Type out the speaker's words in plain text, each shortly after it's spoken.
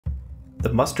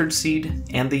The Mustard Seed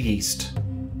and the Yeast.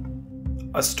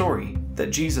 A story that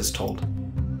Jesus told.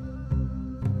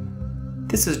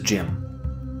 This is Jim.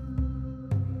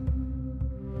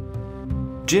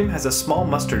 Jim has a small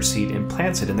mustard seed and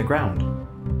plants it in the ground.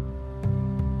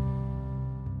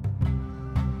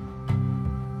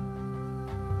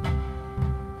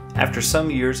 After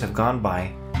some years have gone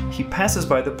by, he passes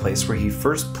by the place where he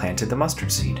first planted the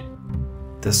mustard seed.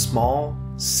 The small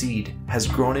seed has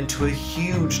grown into a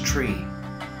huge tree.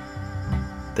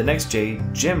 The next day,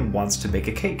 Jim wants to bake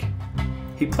a cake.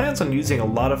 He plans on using a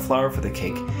lot of flour for the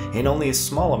cake and only a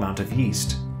small amount of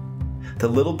yeast. The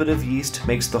little bit of yeast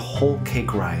makes the whole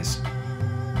cake rise.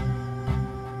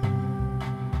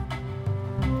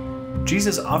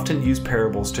 Jesus often used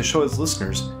parables to show his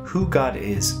listeners who God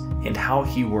is and how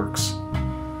he works.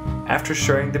 After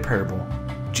sharing the parable,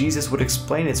 Jesus would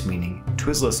explain its meaning to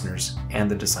his listeners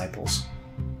and the disciples.